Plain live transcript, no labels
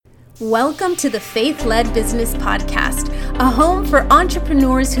Welcome to the Faith-Led Business Podcast, a home for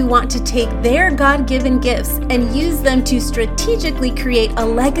entrepreneurs who want to take their God-given gifts and use them to strategically create a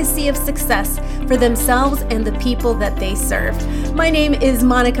legacy of success for themselves and the people that they serve. My name is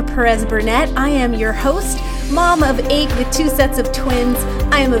Monica Perez Burnett. I am your host, mom of 8 with 2 sets of twins.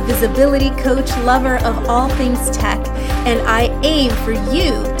 I am a visibility coach, lover of all things tech, and I aim for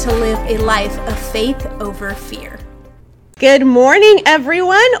you to live a life of faith over fear. Good morning,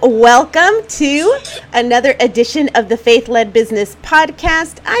 everyone. Welcome to another edition of the Faith-Led Business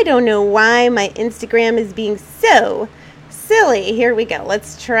Podcast. I don't know why my Instagram is being so silly. Here we go.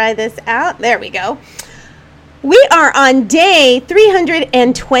 Let's try this out. There we go. We are on day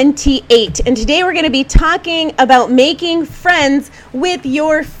 328, and today we're going to be talking about making friends with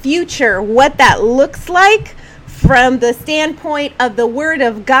your future, what that looks like from the standpoint of the Word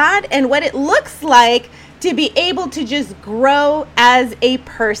of God, and what it looks like to be able to just grow as a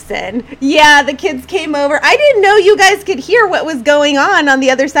person. Yeah, the kids came over. I didn't know you guys could hear what was going on the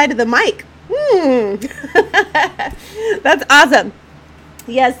other side of the mic. That's awesome.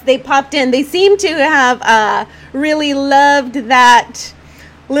 Yes, they popped in. They seem to have really loved that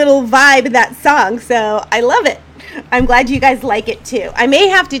little vibe, that song. So I love it. I'm glad you guys like it too. I may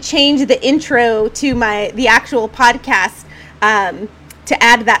have to change the intro to the actual podcast to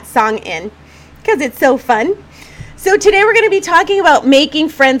add that song in, because it's so fun. So today we're going to be talking about making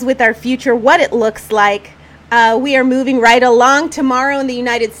friends with our future, what it looks like. We are moving right along. Tomorrow in the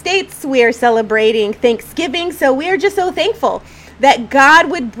United States, we are celebrating Thanksgiving. So we are just so thankful that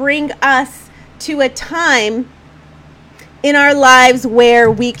God would bring us to a time in our lives where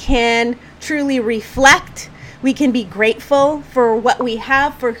we can truly reflect. We can be grateful for what we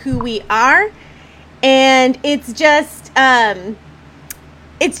have, for who we are. And it's just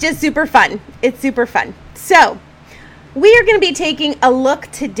super fun. It's super fun. So we are going to be taking a look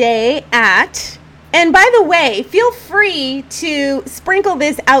today at, and by the way, feel free to sprinkle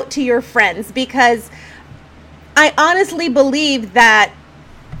this out to your friends, because I honestly believe that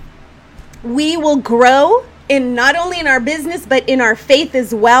we will grow in not only in our business, but in our faith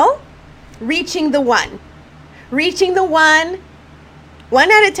as well, reaching the one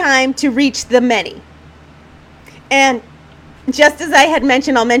at a time to reach the many. And just as I had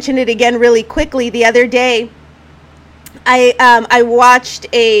mentioned, I'll mention it again really quickly. The other day, I watched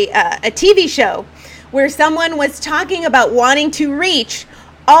a TV show where someone was talking about wanting to reach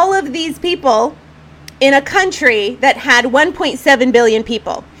all of these people in a country that had 1.7 billion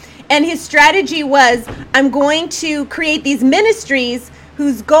people. And his strategy was, I'm going to create these ministries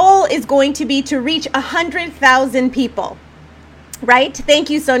whose goal is going to be to reach 100,000 people. Right? Thank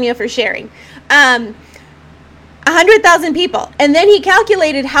you, Sonia, for sharing. 100,000 people. And then he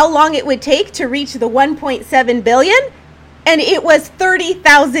calculated how long it would take to reach the 1.7 billion, and it was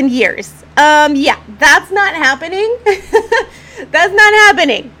 30,000 years. Yeah, that's not happening. That's not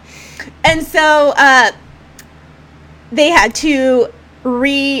happening. And so they had to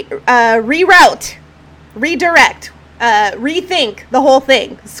reroute, redirect, rethink the whole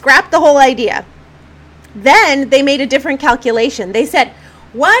thing, scrap the whole idea. Then they made a different calculation. They said,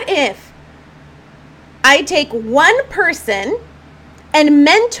 what if I take one person and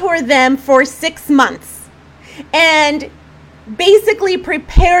mentor them for 6 months and basically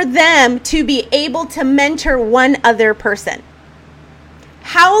prepare them to be able to mentor one other person?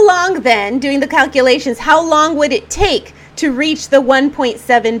 How long then, doing the calculations, how long would it take to reach the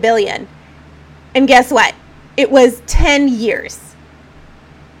 1.7 billion? And guess what? It was 10 years.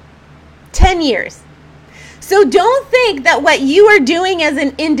 10 years. So don't think that what you are doing as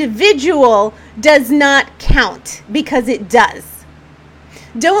an individual does not count, because it does.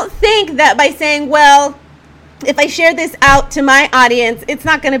 Don't think that by saying, well, if I share this out to my audience, it's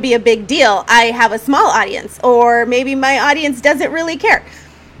not going to be a big deal. I have a small audience, or maybe my audience doesn't really care.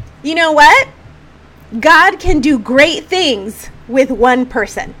 You know what? God can do great things with one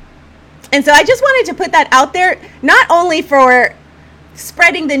person. And so I just wanted to put that out there, not only for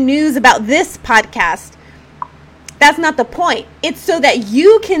spreading the news about this podcast. That's not the point. It's so that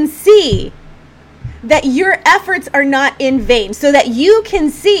you can see that your efforts are not in vain, so that you can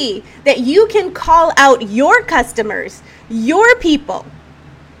see that you can call out your customers, your people,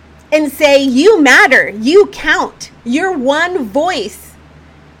 and say, you matter, you count. Your one voice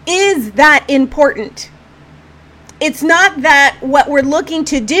is that important. It's not that what we're looking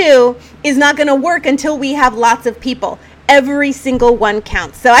to do is not going to work until we have lots of people. Every single one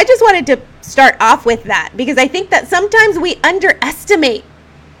counts. So I just wanted to start off with that, because I think that sometimes we underestimate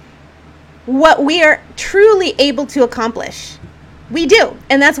what we are truly able to accomplish. We do.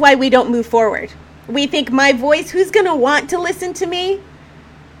 And that's why we don't move forward. We think, my voice, who's going to want to listen to me?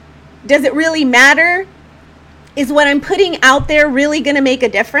 Does it really matter? Is what I'm putting out there really going to make a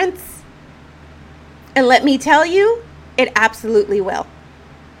difference? And let me tell you, it absolutely will.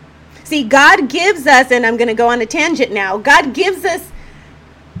 See, God gives us, and I'm going to go on a tangent now, God gives us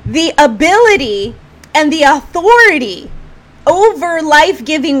the ability and the authority over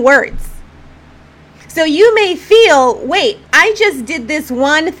life-giving words. So you may feel, wait, I just did this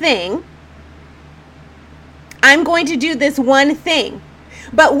one thing. I'm going to do this one thing.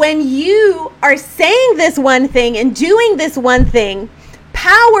 But when you are saying this one thing and doing this one thing,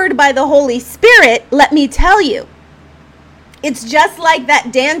 powered by the Holy Spirit, let me tell you, it's just like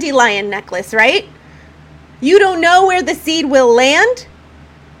that dandelion necklace, right? You don't know where the seed will land,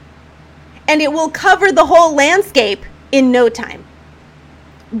 and it will cover the whole landscape in no time.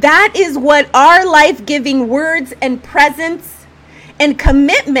 That is what our life-giving words and presence and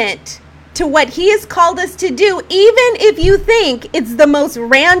commitment to what He has called us to do, even if you think it's the most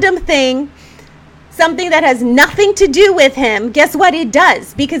random thing, something that has nothing to do with Him, guess what? It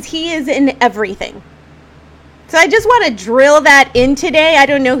does, because He is in everything. So I just want to drill that in today. I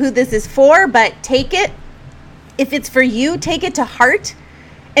don't know who this is for, but take it. If it's for you, take it to heart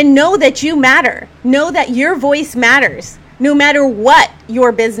and know that you matter. Know that your voice matters, no matter what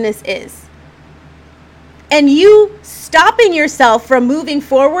your business is. And you stopping yourself from moving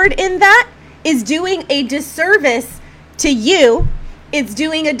forward in that is doing a disservice to you. It's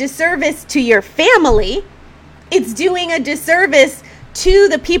doing a disservice to your family. It's doing a disservice to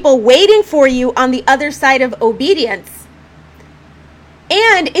the people waiting for you on the other side of obedience.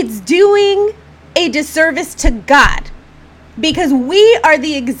 And it's doing a disservice to God, because we are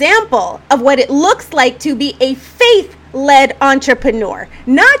the example of what it looks like to be a faith-led entrepreneur.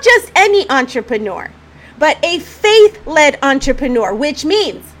 Not just any entrepreneur, but a faith-led entrepreneur, which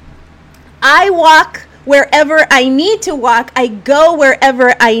means I walk wherever I need to walk. I go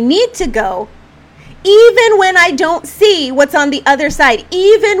wherever I need to go, even when I don't see what's on the other side,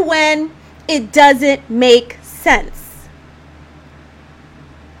 even when it doesn't make sense.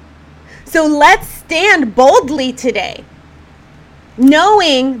 So let's stand boldly today,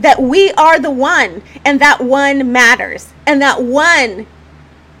 knowing that we are the one, and that one matters, and that one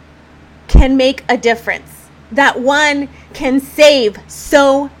can make a difference. That one can save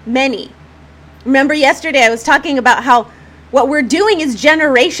so many. Remember yesterday I was talking about how what we're doing is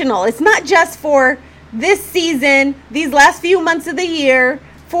generational. It's not just for this season, these last few months of the year,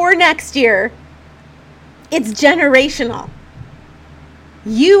 for next year. It's generational.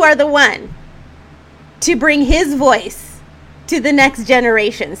 You are the one to bring His voice to the next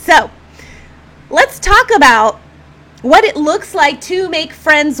generation. So let's talk about what it looks like to make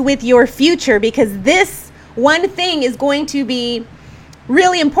friends with your future, because this one thing is going to be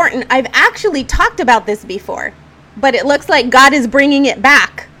really important. I've actually talked about this before, but it looks like God is bringing it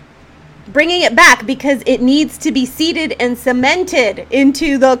back because it needs to be seated and cemented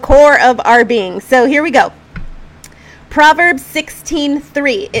into the core of our being. So here we go. Proverbs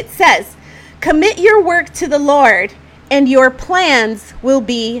 16:3. It says, "Commit your work to the Lord, and your plans will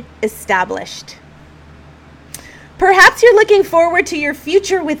be established." Perhaps you're looking forward to your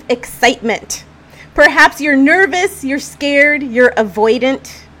future with excitement. Perhaps you're nervous, you're scared, you're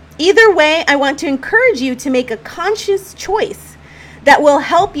avoidant. Either way, I want to encourage you to make a conscious choice that will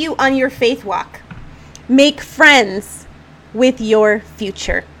help you on your faith walk. Make friends with your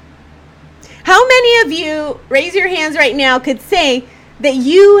future. How many of you, raise your hands right now, could say that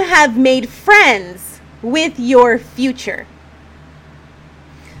you have made friends with your future?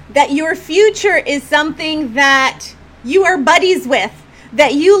 That your future is something that you are buddies with,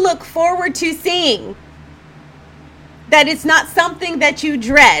 that you look forward to seeing, that it's not something that you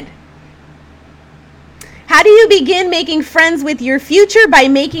dread. How do you begin making friends with your future? By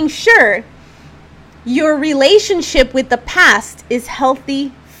making sure your relationship with the past is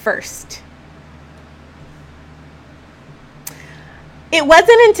healthy first. It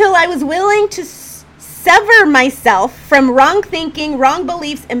wasn't until I was willing to sever myself from wrong thinking, wrong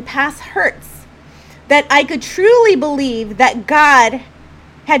beliefs, and past hurts that I could truly believe that God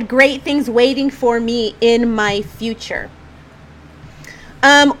had great things waiting for me in my future.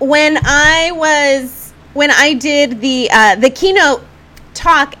 When I did the keynote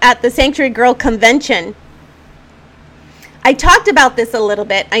talk at the Sanctuary Girl Convention, I talked about this a little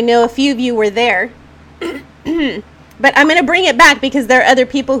bit. I know a few of you were there, but I'm going to bring it back because there are other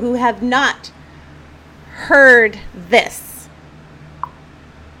people who have not heard this.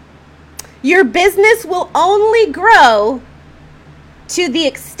 Your business will only grow to the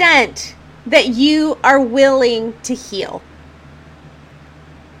extent that you are willing to heal.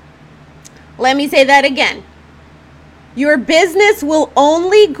 Let me say that again. Your business will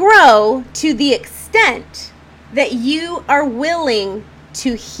only grow to the extent that you are willing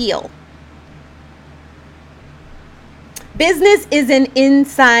to heal. Business is an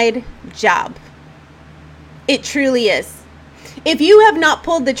inside job. It truly is. If you have not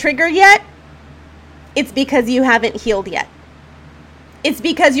pulled the trigger yet, it's because you haven't healed yet. It's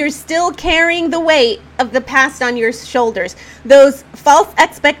because you're still carrying the weight of the past on your shoulders. Those false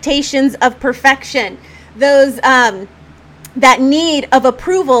expectations of perfection, those that need of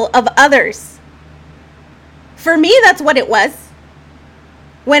approval of others. For me, that's what it was.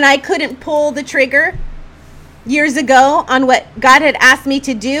 When I couldn't pull the trigger years ago on what God had asked me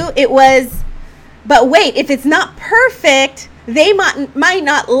to do, it was, but wait, if it's not perfect, they might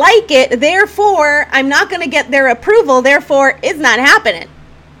not like it. Therefore, I'm not going to get their approval. Therefore, it's not happening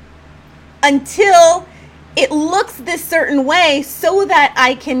until it looks this certain way so that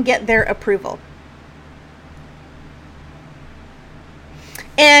I can get their approval.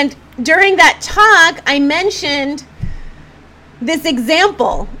 And during that talk, I mentioned this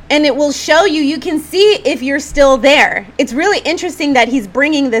example, and it will show you, you can see if you're still there. It's really interesting that he's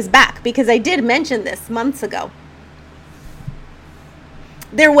bringing this back because I did mention this months ago.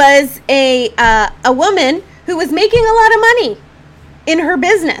 There was a woman who was making a lot of money in her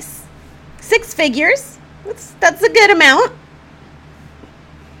business. 6 figures. That's a good amount.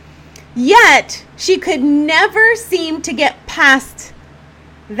 Yet, she could never seem to get past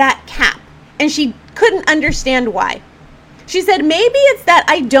that cap. And she couldn't understand why. She said, maybe it's that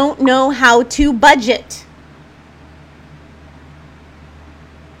I don't know how to budget.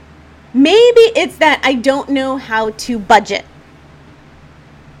 Maybe it's that I don't know how to budget.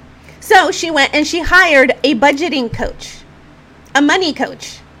 So she went and she hired a budgeting coach, a money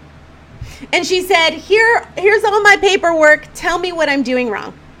coach. And she said, here's all my paperwork. Tell me what I'm doing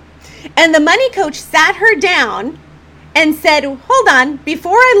wrong. And the money coach sat her down and said, hold on,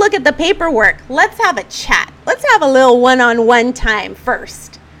 before I look at the paperwork, let's have a chat. Let's have a little one-on-one time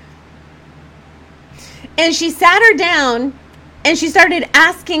first. And she sat her down and she started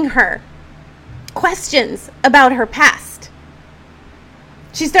asking her questions about her past.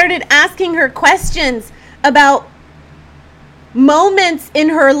 She started asking her questions about moments in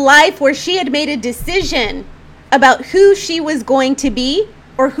her life where she had made a decision about who she was going to be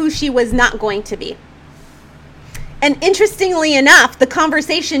or who she was not going to be. And interestingly enough, the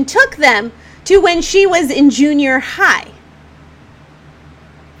conversation took them to when she was in junior high.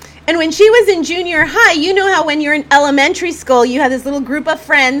 And when she was in junior high, you know how when you're in elementary school, you have this little group of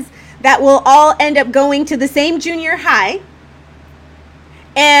friends that will all end up going to the same junior high.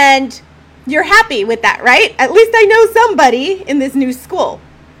 And you're happy with that, right? At least I know somebody in this new school.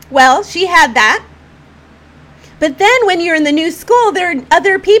 Well, she had that. But then when you're in the new school, there are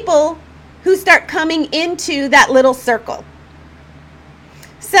other people who start coming into that little circle.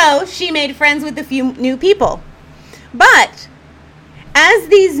 So she made friends with a few new people. But as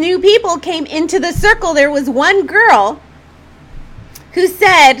these new people came into the circle, there was one girl who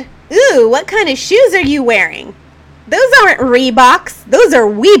said, ooh, what kind of shoes are you wearing? Those aren't Reeboks, those are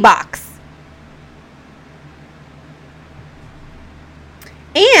Weeboks.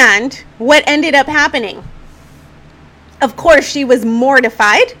 And what ended up happening? Of course, she was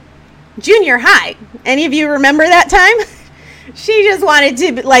mortified. Junior high. Any of you remember that time? She just wanted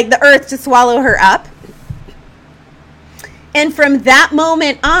to, like, the earth to swallow her up. And from that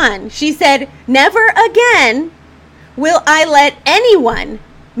moment on, she said, never again will I let anyone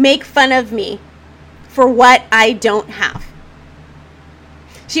make fun of me for what I don't have.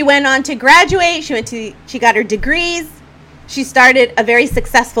 She went on to graduate. She got her degrees. She started a very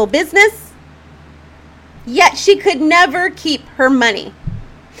successful business. Yet she could never keep her money.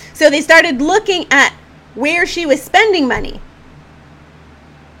 So they started looking at where she was spending money.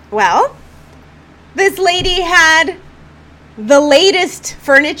 Well, this lady had the latest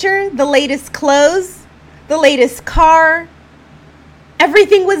furniture, the latest clothes, the latest car.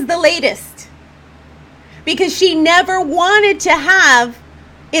 Everything was the latest. Because she never wanted to have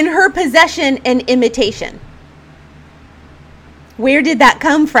in her possession an imitation. Where did that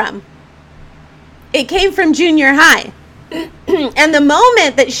come from? It came from junior high. And the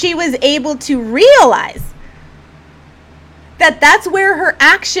moment that she was able to realize that that's where her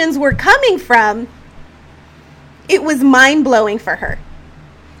actions were coming from, it was mind-blowing for her.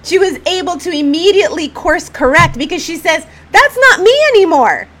 She was able to immediately course correct because she says, that's not me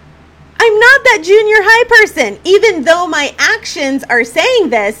anymore. I'm not that junior high person, even though my actions are saying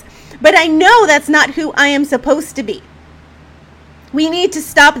this, but I know that's not who I am supposed to be. We need to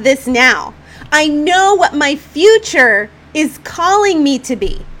stop this now. I know what my future is calling me to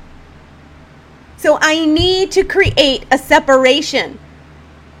be. So I need to create a separation.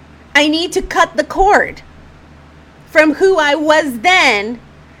 I need to cut the cord from who I was then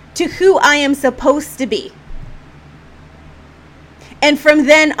to who I am supposed to be. And from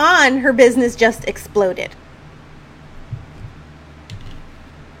then on, her business just exploded.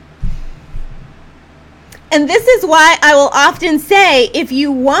 And this is why I will often say, if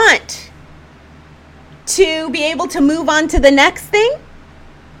you want to be able to move on to the next thing,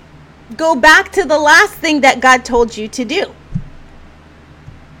 go back to the last thing that God told you to do.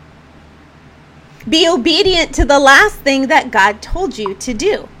 Be obedient to the last thing that God told you to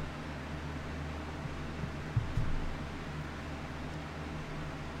do.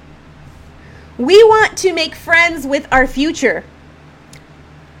 We want to make friends with our future.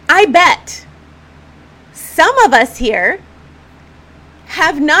 I bet some of us here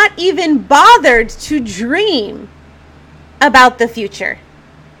have not even bothered to dream about the future.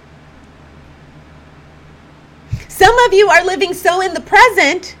 Some of you are living so in the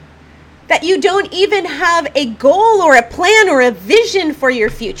present that you don't even have a goal or a plan or a vision for your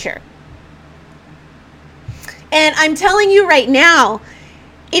future. And I'm telling you right now,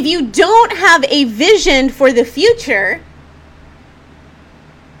 if you don't have a vision for the future,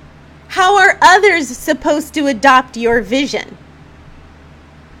 how are others supposed to adopt your vision?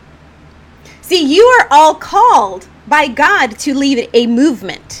 See, you are all called by God to lead a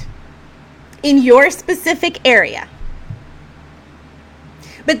movement in your specific area.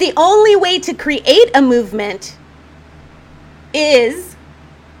 But the only way to create a movement is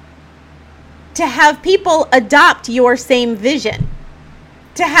to have people adopt your same vision,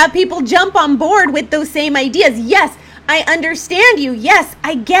 to have people jump on board with those same ideas. Yes, I understand you. Yes,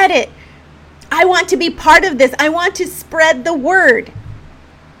 I get it. I want to be part of this. I want to spread the word.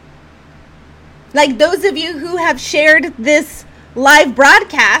 Like those of you who have shared this live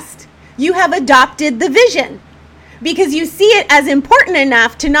broadcast, you have adopted the vision because you see it as important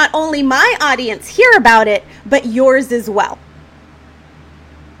enough to not only my audience hear about it, but yours as well.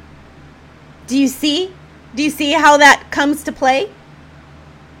 Do you see? Do you see how that comes to play?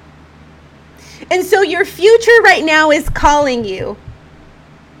 And so your future right now is calling you.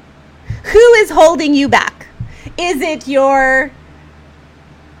 Who is holding you back? Is it your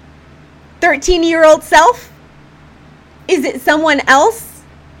 13-year-old self? Is it someone else?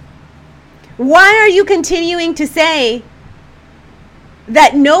 Why are you continuing to say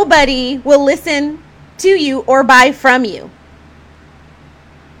that nobody will listen to you or buy from you?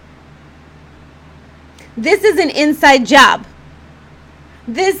 This is an inside job.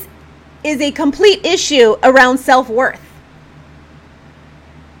 This is a complete issue around self-worth.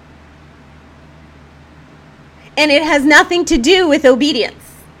 And it has nothing to do with obedience.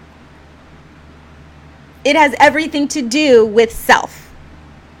 It has everything to do with self.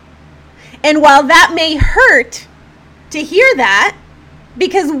 And while that may hurt to hear that,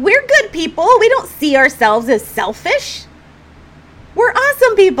 because we're good people, we don't see ourselves as selfish. We're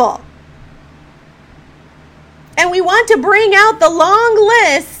awesome people. And we want to bring out the long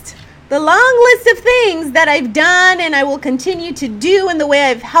list of things that I've done and I will continue to do in the way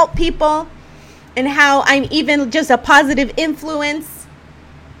I've helped people and how I'm even just a positive influence.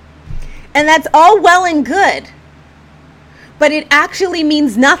 And that's all well and good. But it actually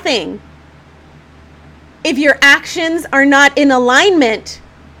means nothing if your actions are not in alignment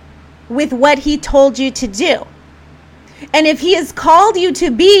with what he told you to do. And if he has called you to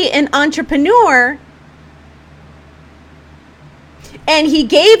be an entrepreneur and he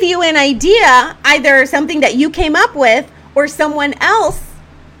gave you an idea, either something that you came up with or someone else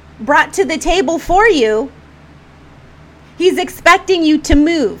brought to the table for you, he's expecting you to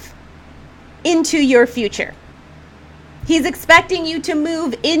move into your future. He's expecting you to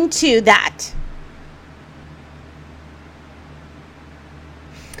move into that.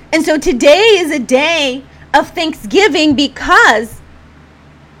 And so today is a day of thanksgiving because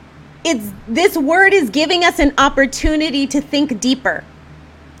this word is giving us an opportunity to think deeper,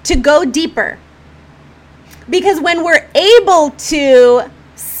 to go deeper. Because when we're able to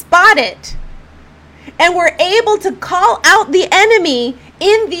spot it and we're able to call out the enemy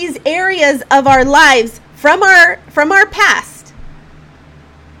in these areas of our lives from our past,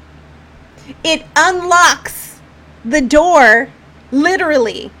 it unlocks the door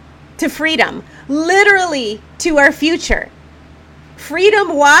literally to freedom, literally to our future.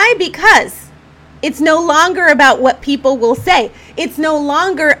 Freedom, why? Because it's no longer about what people will say. It's no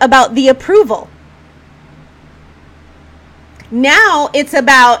longer about the approval. Now it's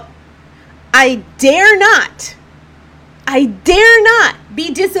about, I dare not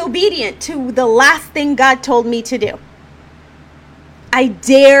be disobedient to the last thing God told me to do. I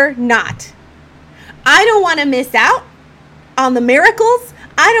dare not. I don't want to miss out on the miracles.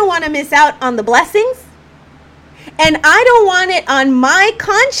 I don't want to miss out on the blessings. And I don't want it on my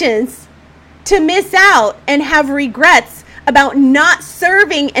conscience to miss out and have regrets about not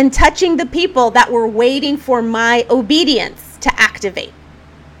serving and touching the people that were waiting for my obedience to activate.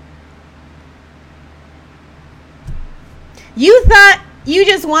 You thought you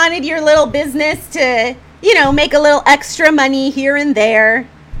just wanted your little business to, make a little extra money here and there,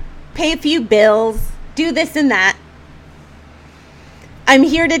 pay a few bills, do this and that. I'm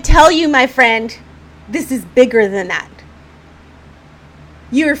here to tell you, my friend, this is bigger than that.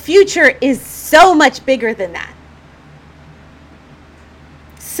 Your future is so much bigger than that.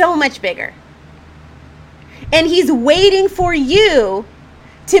 So much bigger. And he's waiting for you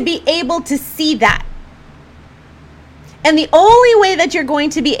to be able to see that. And the only way that you're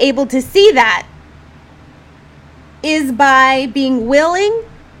going to be able to see that is by being willing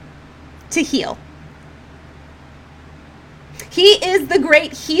to heal. He is the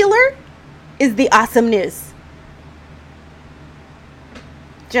great healer, is the awesome news.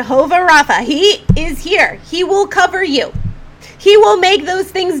 Jehovah Rapha, he is here. He will cover you. He will make those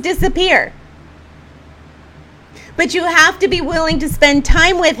things disappear. But you have to be willing to spend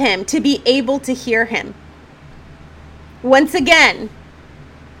time with him to be able to hear him. Once again,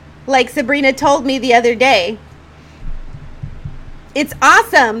 like Sabrina told me the other day, it's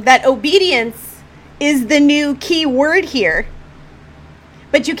awesome that obedience is the new key word here.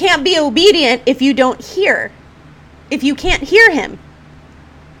 But you can't be obedient if you don't hear, if you can't hear him.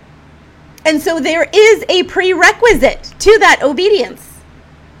 And so there is a prerequisite to that obedience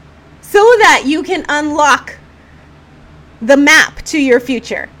so that you can unlock the map to your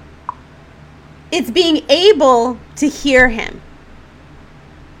future. It's being able to hear him.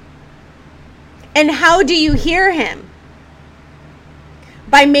 And how do you hear him?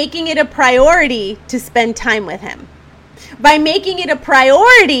 By making it a priority to spend time with him. By making it a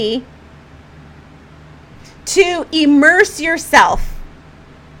priority to immerse yourself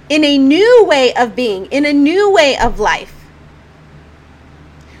in a new way of being, in a new way of life,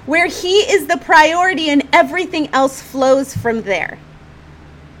 where he is the priority and everything else flows from there.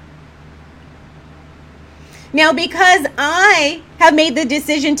 Now, because I have made the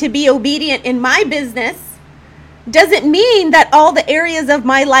decision to be obedient in my business, doesn't mean that all the areas of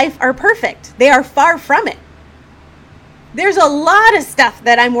my life are perfect. They are far from it. There's a lot of stuff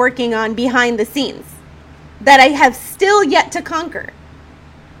that I'm working on behind the scenes that I have still yet to conquer.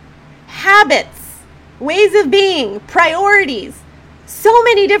 Habits, ways of being, priorities, so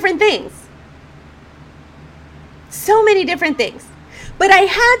many different things. So many different things. But I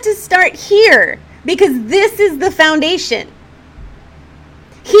had to start here because this is the foundation.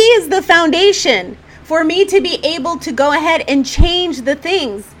 He is the foundation for me to be able to go ahead and change the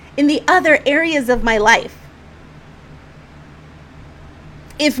things in the other areas of my life.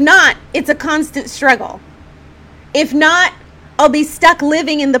 If not, it's a constant struggle. If not, I'll be stuck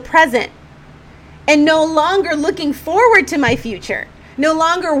living in the present and no longer looking forward to my future, no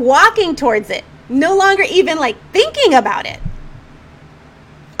longer walking towards it, no longer even thinking about it.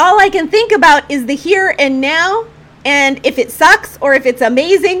 All I can think about is the here and now, and if it sucks or if it's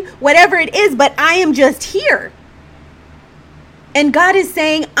amazing, whatever it is, but I am just here. And God is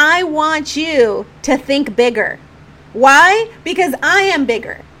saying, I want you to think bigger. Why? Because I am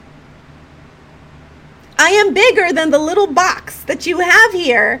bigger. I am bigger than the little box that you have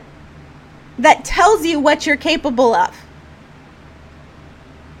here that tells you what you're capable of.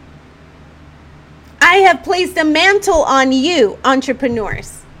 I have placed a mantle on you,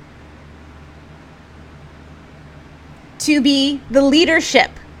 entrepreneurs, to be the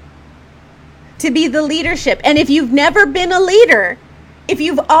leadership. To be the leadership. And if you've never been a leader, if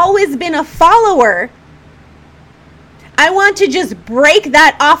you've always been a follower, I want to just break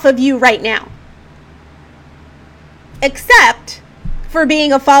that off of you right now. Except for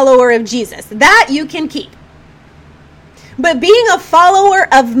being a follower of Jesus. That you can keep. But being a follower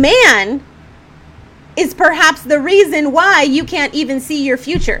of man is perhaps the reason why you can't even see your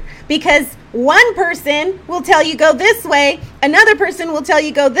future. Because one person will tell you go this way, another person will tell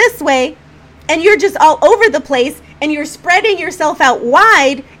you go this way, and you're just all over the place and you're spreading yourself out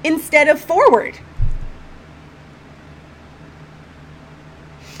wide instead of forward.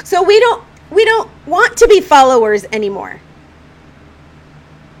 So we don't want to be followers anymore.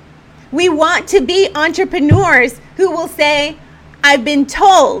 We want to be entrepreneurs who will say, I've been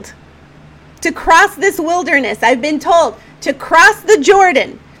told to cross this wilderness. I've been told to cross the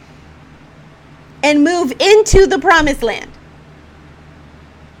Jordan and move into the promised land.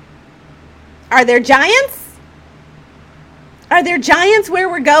 Are there giants? Are there giants where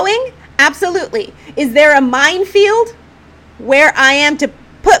we're going? Absolutely. Is there a minefield where I am to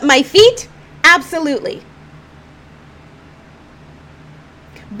put my feet? Absolutely.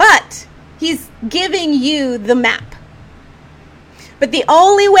 But he's giving you the map. But the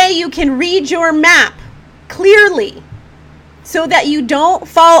only way you can read your map clearly so that you don't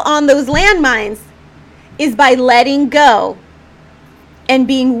fall on those landmines is by letting go and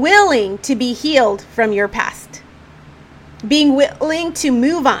being willing to be healed from your past. Being willing to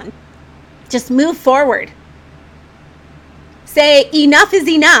move on. Just move forward. Say, enough is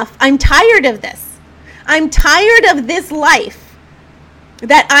enough. I'm tired of this. I'm tired of this life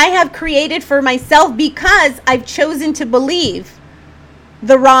that I have created for myself because I've chosen to believe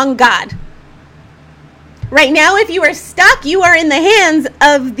the wrong God. Right now, if you are stuck, you are in the hands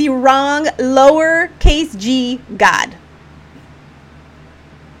of the wrong lowercase g God.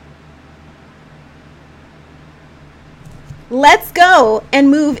 Let's go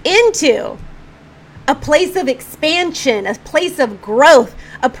and move into a place of expansion, a place of growth,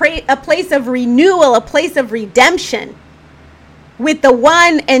 a place of renewal, a place of redemption with the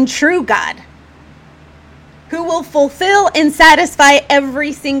one and true God who will fulfill and satisfy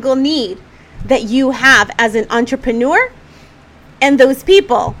every single need that you have as an entrepreneur and those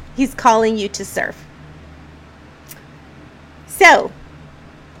people he's calling you to serve. So,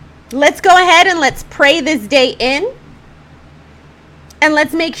 let's go ahead and let's pray this day in. And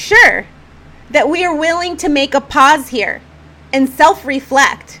let's make sure that we are willing to make a pause here and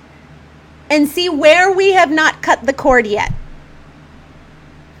self-reflect and see where we have not cut the cord yet.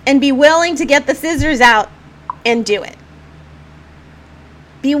 And be willing to get the scissors out and do it.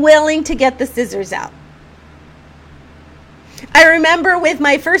 Be willing to get the scissors out. I remember with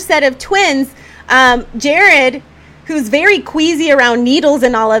my first set of twins, Jared, who's very queasy around needles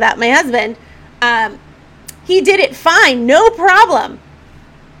and all of that, my husband, he did it fine, no problem.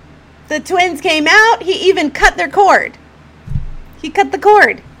 The twins came out, he even cut their cord. He cut the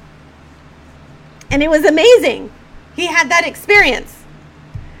cord. And it was amazing. He had that experience.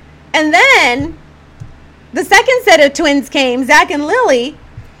 And then the second set of twins came, Zach and Lily,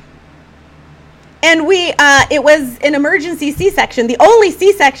 and it was an emergency C-section, the only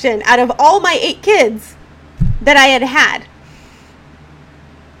C-section out of all my 8 kids that I had had.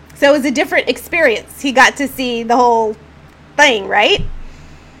 So it was a different experience. He got to see the whole thing, right?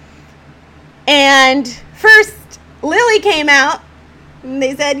 And first, Lily came out, and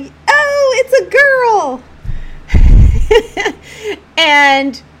they said, "Oh, it's a girl."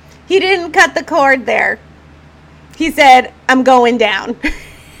 And he didn't cut the cord there. He said, "I'm going down."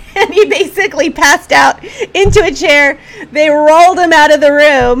 And he basically passed out into a chair. They rolled him out of the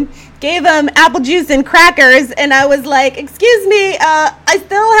room, gave him apple juice and crackers, and I was like, "Excuse me, I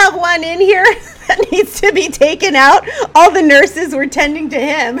still have one in here that needs to be taken out." All the nurses were tending to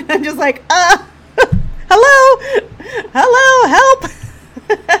him. And I'm just like, hello, help.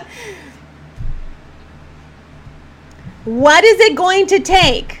 What is it going to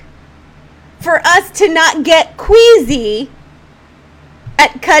take for us to not get queasy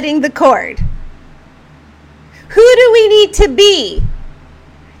at cutting the cord? Who do we need to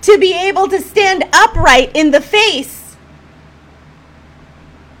be able to stand upright in the face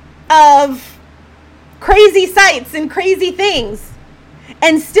of crazy sights and crazy things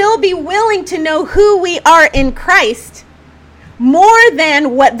and still be willing to know who we are in Christ more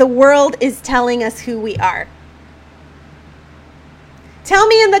than what the world is telling us who we are? Tell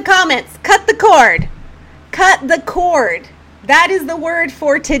me in the comments, cut the cord. Cut the cord. That is the word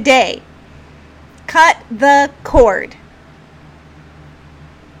for today. Cut the cord.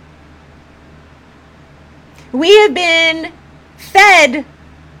 We have been fed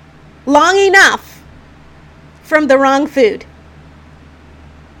long enough from the wrong food.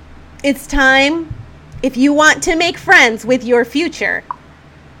 It's time, if you want to make friends with your future,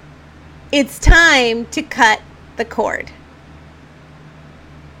 it's time to cut the cord.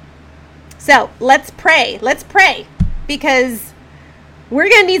 So let's pray. Let's pray, because we're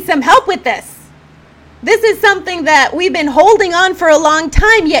going to need some help with this. This is something that we've been holding on for a long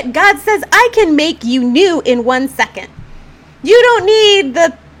time, yet God says, I can make you new in 1 second. You don't need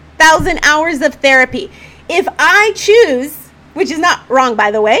the 1,000 hours of therapy. If I choose, which is not wrong, by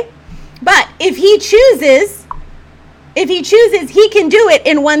the way, but if he chooses, he can do it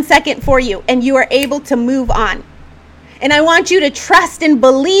in 1 second for you, and you are able to move on. And I want you to trust and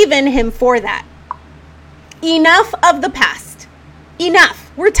believe in him for that. Enough of the past.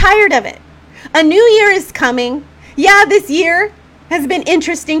 Enough. We're tired of it. A new year is coming. Yeah, this year has been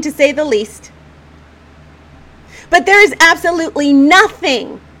interesting to say the least. But there is absolutely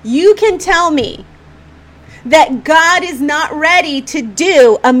nothing you can tell me that God is not ready to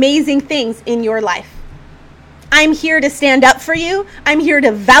do amazing things in your life. I'm here to stand up for you. I'm here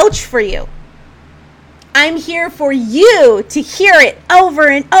to vouch for you. I'm here for you to hear it over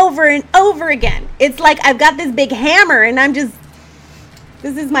and over and over again. It's like I've got this big hammer and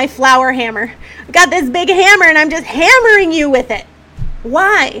this is my flower hammer. I've got this big hammer and I'm just hammering you with it.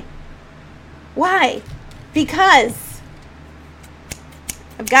 Why? Why? Because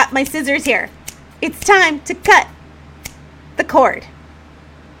I've got my scissors here. It's time to cut the cord.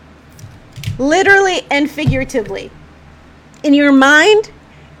 Literally and figuratively. In your mind,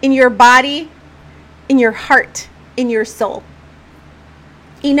 in your body, in your heart, in your soul.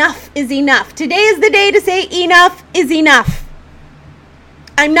 Enough is enough. Today is the day to say enough is enough.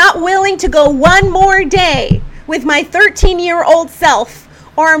 I'm not willing to go one more day with my 13-year-old self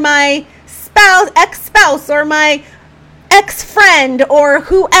or my ex-spouse or my ex-friend or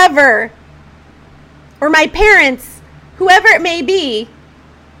whoever or my parents, whoever it may be,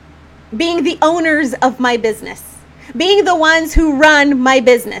 being the owners of my business, being the ones who run my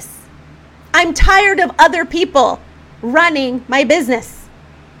business. I'm tired of other people running my business.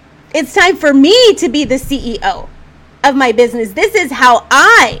 It's time for me to be the CEO of my business. This is how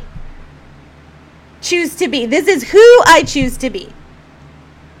I choose to be. This is who I choose to be.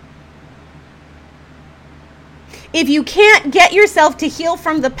 If you can't get yourself to heal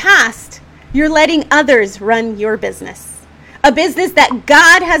from the past, you're letting others run your business. A business that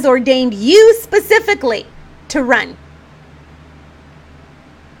God has ordained you specifically to run.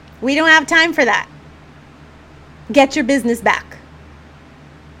 We don't have time for that. Get your business back.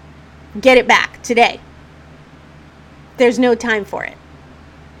 Get it back today. There's no time for it.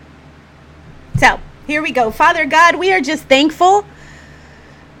 So, here we go. Father God, we are just thankful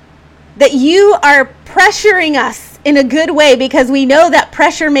that you are pressuring us in a good way because we know that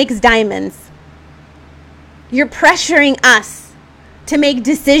pressure makes diamonds. You're pressuring us to make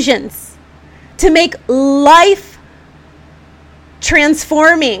decisions, to make life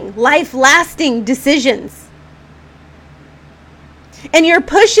transforming, life-lasting decisions. And you're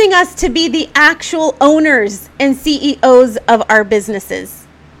pushing us to be the actual owners and CEOs of our businesses.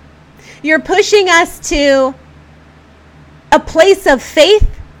 You're pushing us to a place of faith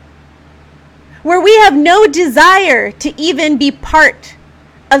where we have no desire to even be part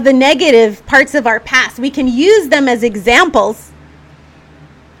of the negative parts of our past. We can use them as examples.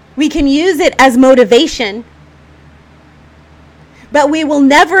 We can use it as motivation. But we will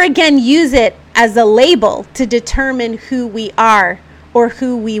never again use it as a label to determine who we are or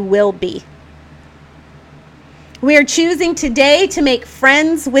who we will be. We are choosing today to make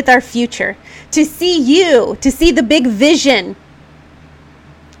friends with our future, to see you, to see the big vision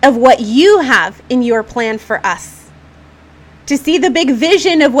of what you have in your plan for us, to see the big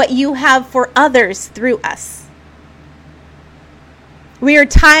vision of what you have for others through us. We are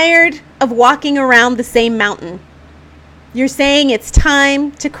tired of walking around the same mountain. You're saying it's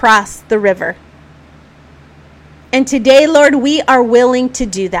time to cross the river. And today, Lord, we are willing to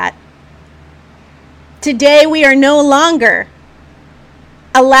do that. Today, we are no longer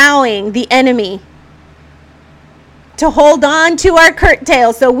allowing the enemy to hold on to our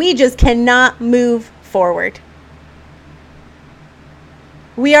curtail so we just cannot move forward.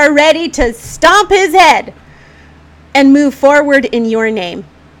 We are ready to stomp his head and move forward in your name.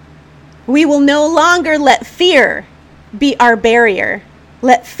 We will no longer let fear be our barrier.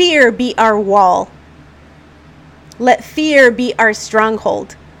 Let fear be our wall. Let fear be our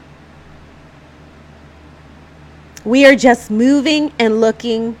stronghold. We are just moving and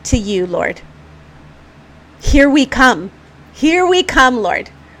looking to you, Lord. Here we come. Here we come, Lord.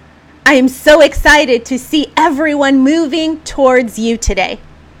 I am so excited to see everyone moving towards you today.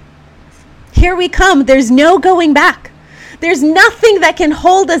 Here we come. There's no going back. There's nothing that can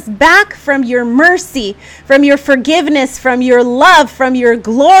hold us back from your mercy, from your forgiveness, from your love, from your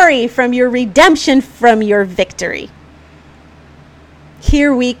glory, from your redemption, from your victory.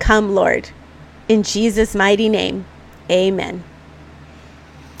 Here we come, Lord. In Jesus' mighty name, amen.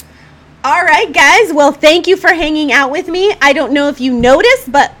 All right, guys. Well, thank you for hanging out with me. I don't know if you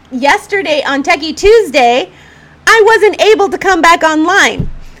noticed, but yesterday on Techie Tuesday, I wasn't able to come back online.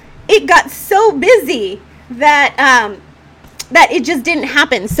 It got so busy that it just didn't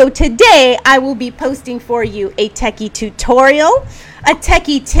happen. So today I will be posting for you a techie tutorial, a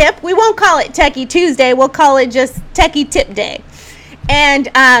techie tip. We won't call it Techie Tuesday. We'll call it just Techie Tip Day. And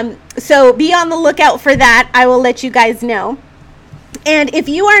so be on the lookout for that. I will let you guys know. And if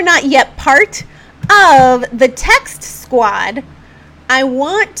you are not yet part of the text squad, I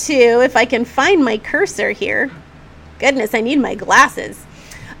want to, if I can find my cursor here. Goodness, I need my glasses.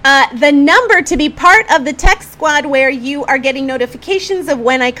 The number to be part of the text squad where you are getting notifications of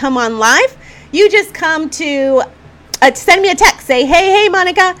when I come on live, you just come to send me a text. Say, hey,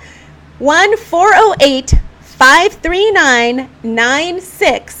 Monica,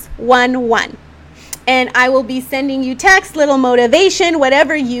 1-408-539-9611. And I will be sending you text, little motivation,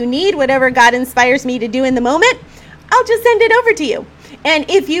 whatever you need, whatever God inspires me to do in the moment, I'll just send it over to you. And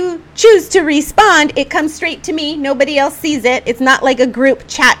if you choose to respond, it comes straight to me. Nobody else sees it. It's not like a group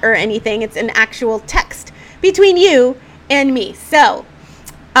chat or anything. It's an actual text between you and me. So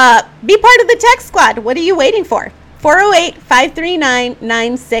be part of the text squad. What are you waiting for?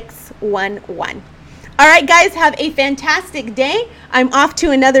 408-539-9611. All right, guys, have a fantastic day. I'm off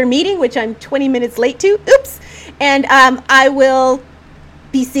to another meeting, which I'm 20 minutes late to. Oops. And I will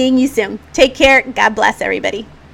be seeing you soon. Take care. God bless everybody.